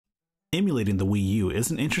Emulating the Wii U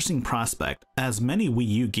is an interesting prospect, as many Wii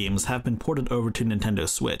U games have been ported over to Nintendo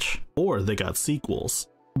Switch, or they got sequels.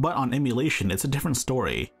 But on emulation, it's a different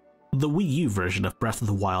story. The Wii U version of Breath of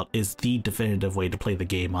the Wild is the definitive way to play the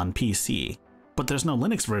game on PC. But there's no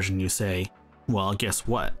Linux version, you say? Well, guess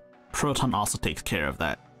what? Proton also takes care of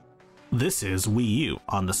that. This is Wii U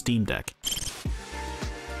on the Steam Deck.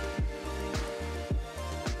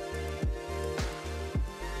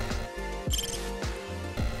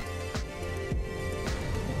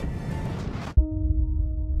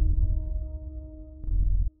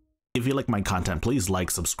 If you like my content, please like,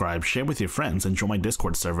 subscribe, share with your friends, and join my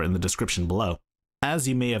Discord server in the description below. As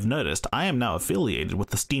you may have noticed, I am now affiliated with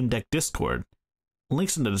the Steam Deck Discord.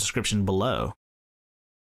 Links in the description below.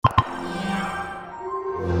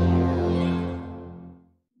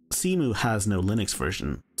 CEMU has no Linux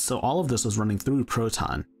version, so all of this was running through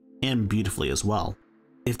Proton, and beautifully as well.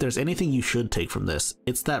 If there's anything you should take from this,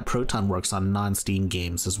 it's that Proton works on non-Steam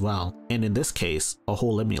games as well, and in this case, a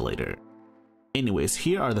whole emulator. Anyways,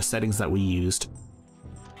 here are the settings that we used.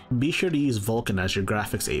 Be sure to use Vulkan as your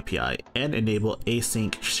graphics API and enable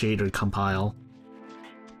async shader compile.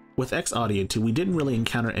 With X Audio 2, we didn't really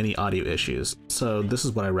encounter any audio issues, so this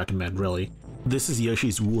is what I recommend really. This is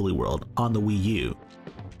Yoshi's Woolly World on the Wii U.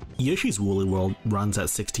 Yoshi's Woolly World runs at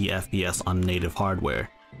 60 FPS on native hardware.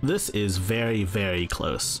 This is very, very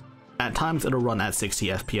close. At times it'll run at 60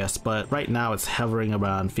 FPS, but right now it's hovering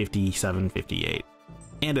around 57, 58.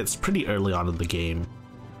 And it's pretty early on in the game.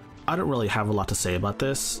 I don't really have a lot to say about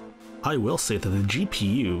this. I will say that the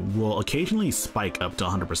GPU will occasionally spike up to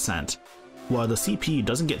 100%, while the CPU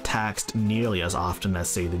doesn't get taxed nearly as often as,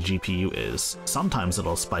 say, the GPU is. Sometimes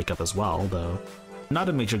it'll spike up as well, though. Not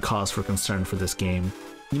a major cause for concern for this game.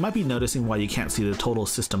 You might be noticing why you can't see the total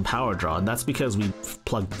system power draw, and that's because we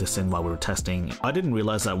plugged this in while we were testing. I didn't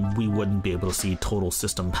realize that we wouldn't be able to see total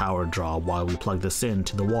system power draw while we plugged this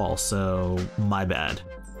into the wall, so my bad.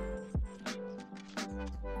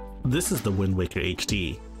 This is the Wind Waker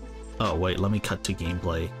HD. Oh wait, let me cut to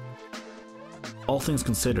gameplay. All things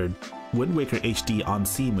considered, Wind Waker HD on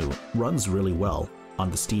CEMU runs really well on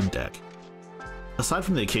the Steam Deck. Aside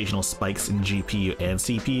from the occasional spikes in GPU and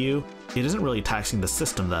CPU, it isn't really taxing the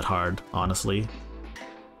system that hard, honestly.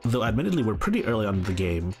 Though admittedly we're pretty early on in the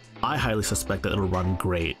game, I highly suspect that it'll run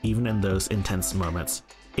great even in those intense moments.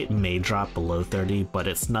 It may drop below 30, but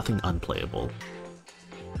it's nothing unplayable.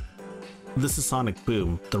 This is Sonic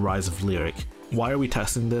Boom, The Rise of Lyric. Why are we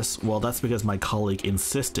testing this? Well, that's because my colleague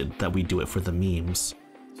insisted that we do it for the memes.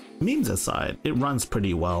 Memes aside, it runs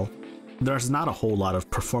pretty well. There's not a whole lot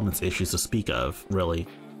of performance issues to speak of, really.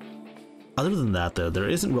 Other than that though, there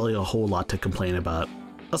isn't really a whole lot to complain about,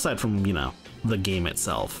 aside from, you know, the game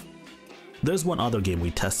itself. There's one other game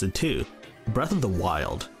we tested too, Breath of the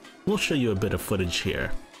Wild. We'll show you a bit of footage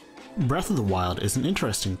here. Breath of the Wild is an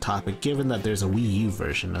interesting topic given that there's a Wii U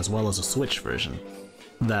version as well as a Switch version.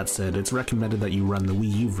 That said, it's recommended that you run the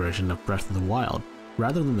Wii U version of Breath of the Wild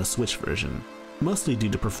rather than the Switch version, mostly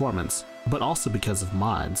due to performance, but also because of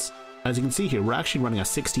mods. As you can see here, we're actually running a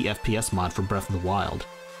 60 FPS mod for Breath of the Wild.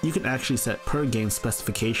 You can actually set per game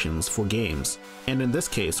specifications for games, and in this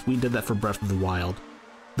case, we did that for Breath of the Wild,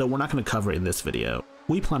 though we're not going to cover it in this video.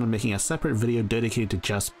 We plan on making a separate video dedicated to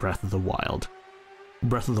just Breath of the Wild.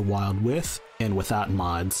 Breath of the Wild with and without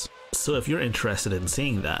mods. So if you're interested in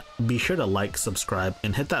seeing that, be sure to like, subscribe,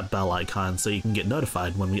 and hit that bell icon so you can get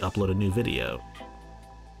notified when we upload a new video.